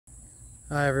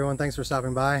Hi everyone, thanks for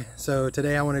stopping by. So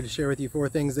today I wanted to share with you 4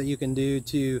 things that you can do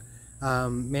to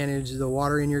manage the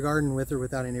water in your garden with or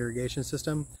without an irrigation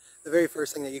system. The very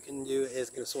first thing that you can do is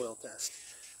get a soil test.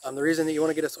 The reason that you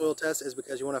want to get a soil test is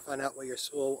because you want to find out what your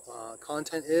soil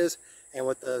content is and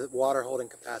what the water holding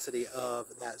capacity of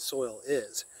that soil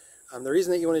is. The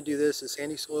reason that you want to do this is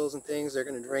sandy soils and things, they're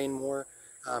going to drain more.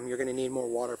 You're going to need more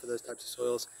water for those types of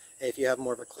soils. If you have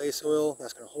more of a clay soil,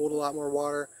 that's going to hold a lot more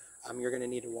water. You're going to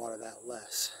need to water that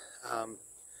less.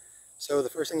 So the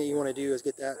first thing that you want to do is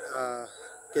get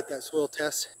that soil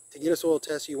test. To get a soil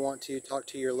test, you want to talk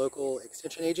to your local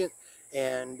extension agent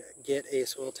and get a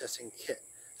soil testing kit.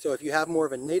 So if you have more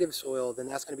of a native soil, then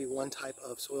that's going to be one type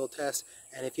of soil test,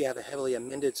 and if you have a heavily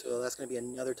amended soil, that's going to be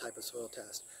another type of soil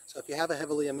test. So if you have a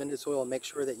heavily amended soil, make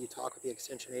sure that you talk with the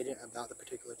extension agent about the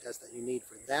particular test that you need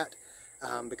for that,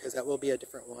 because that will be a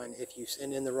different one. If you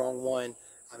send in the wrong one,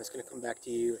 it's going to come back to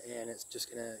you, and it's just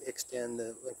going to extend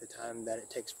the length of time that it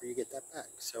takes for you to get that back.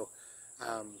 So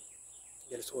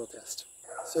get a soil test.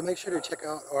 So make sure to check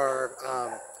out our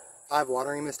 5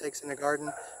 watering mistakes in the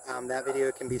garden. That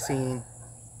video can be seen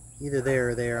either there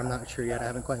or there. I'm not sure yet. I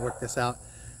haven't quite worked this out.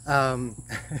 But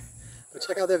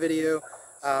check out that video.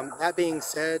 That being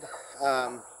said,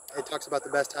 it talks about the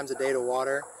best times of day to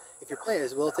water. If your plant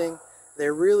is wilting,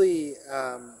 they're really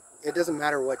it doesn't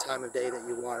matter what time of day that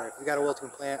you water. If you've got a wilting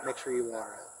plant, make sure you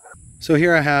water it. So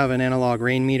here I have an analog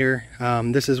rain meter.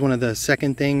 This is one of the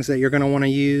second things that you're going to want to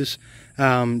use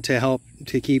to help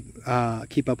to keep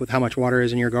up with how much water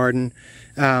is in your garden.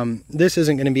 This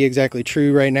isn't going to be exactly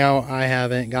true right now. I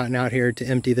haven't gotten out here to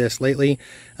empty this lately,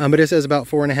 but it says about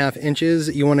 4.5 inches.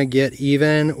 You want to get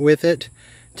even with it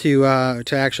to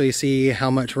actually see how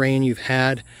much rain you've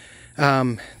had.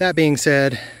 That being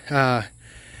said,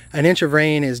 an inch of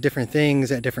rain is different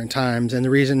things at different times, and the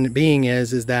reason being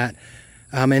is that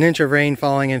an inch of rain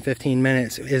falling in 15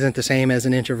 minutes isn't the same as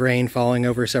an inch of rain falling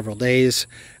over several days.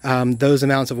 Those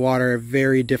amounts of water are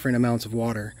very different amounts of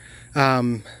water.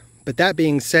 But that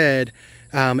being said,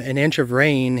 an inch of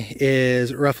rain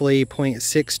is roughly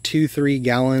 0.623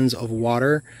 gallons of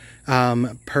water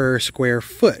per square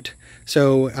foot.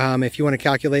 So if you want to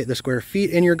calculate the square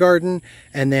feet in your garden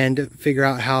and then to figure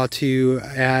out how to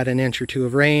add an inch or 2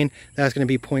 of rain, that's going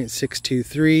to be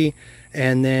 0.623,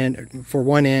 and then for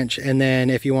 1 inch, and then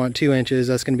if you want 2 inches,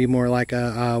 that's going to be more like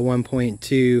a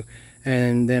 1.2,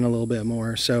 and then a little bit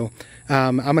more. So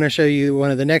I'm going to show you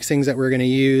one of the next things that we're going to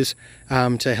use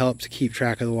to help to keep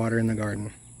track of the water in the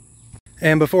garden.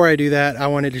 And before I do that, I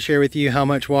wanted to share with you how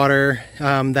much water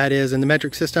that is in the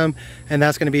metric system, and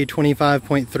that's going to be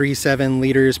 25.37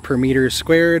 liters per meter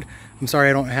squared. I'm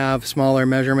sorry I don't have smaller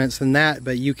measurements than that,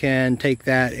 but you can take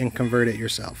that and convert it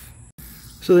yourself.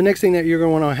 So the next thing that you're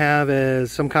going to want to have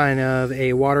is some kind of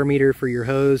a water meter for your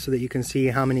hose so that you can see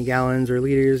how many gallons or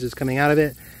liters is coming out of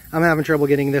it. I'm having trouble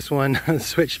getting this one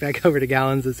switched back over to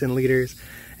gallons. It's in liters.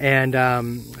 And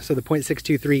so the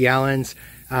 0.623 gallons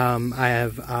I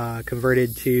have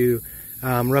converted to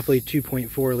roughly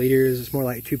 2.4 liters. It's more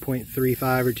like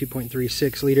 2.35 or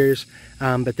 2.36 liters.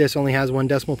 But this only has 1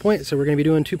 decimal point, so we're going to be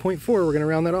doing 2.4. We're going to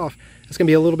round that off. It's going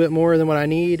to be a little bit more than what I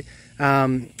need.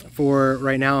 For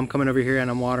right now, I'm coming over here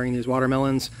and I'm watering these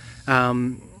watermelons.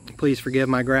 Please forgive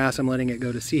my grass. I'm letting it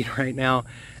go to seed right now.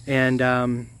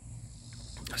 And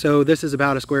so this is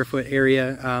about a square foot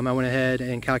area. I went ahead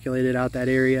and calculated out that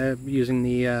area using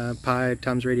the pi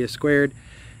times radius squared,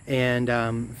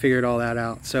 and figured all that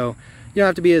out. So you don't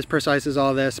have to be as precise as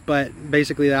all this, but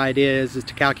basically the idea is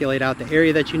to calculate out the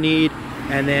area that you need,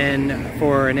 and then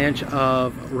for an inch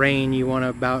of rain you want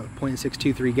about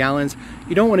 0.623 gallons.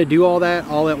 You don't want to do all that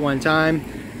all at one time,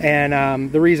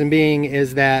 and the reason being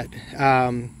is that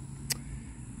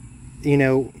you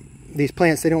know, these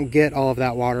plants, they don't get all of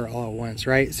that water all at once,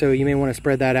 right? So you may want to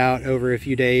spread that out over a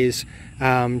few days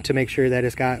to make sure that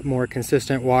it's got more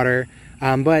consistent water.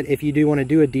 But if you do want to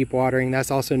do a deep watering,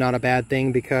 that's also not a bad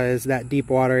thing, because that deep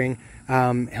watering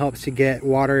helps to get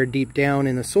water deep down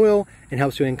in the soil and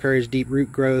helps to encourage deep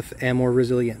root growth and more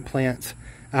resilient plants.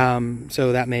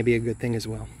 So that may be a good thing as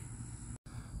well.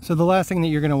 So the last thing that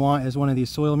you're going to want is one of these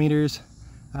soil meters.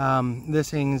 This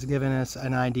thing's giving us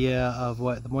an idea of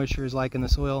what the moisture is like in the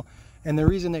soil. And the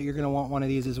reason that you're going to want one of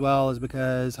these as well is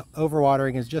because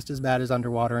overwatering is just as bad as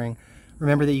underwatering.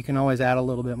 Remember that you can always add a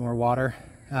little bit more water.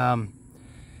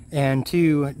 And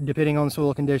 2, depending on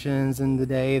soil conditions and the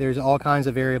day, there's all kinds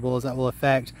of variables that will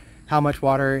affect how much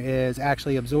water is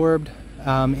actually absorbed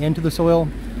into the soil.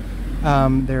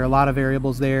 There are a lot of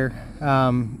variables there.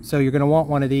 So you're going to want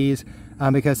one of these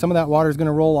because some of that water is going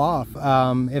to roll off.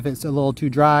 If it's a little too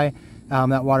dry,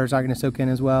 that water's not going to soak in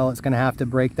as well. It's going to have to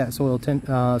break that soil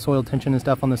tension and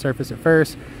stuff on the surface at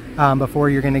first before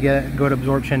you're going to get good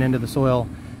absorption into the soil.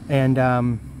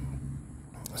 And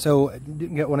so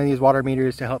get one of these water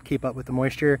meters to help keep up with the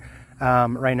moisture.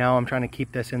 Right now I'm trying to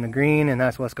keep this in the green, and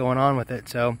that's what's going on with it,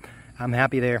 so I'm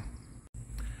happy there.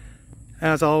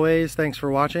 As always, thanks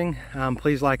for watching.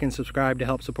 Please like and subscribe to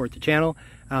help support the channel.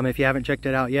 If you haven't checked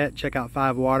it out yet, check out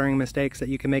 5 watering mistakes that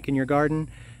you can make in your garden.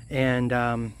 And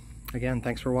again,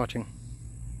 thanks for watching.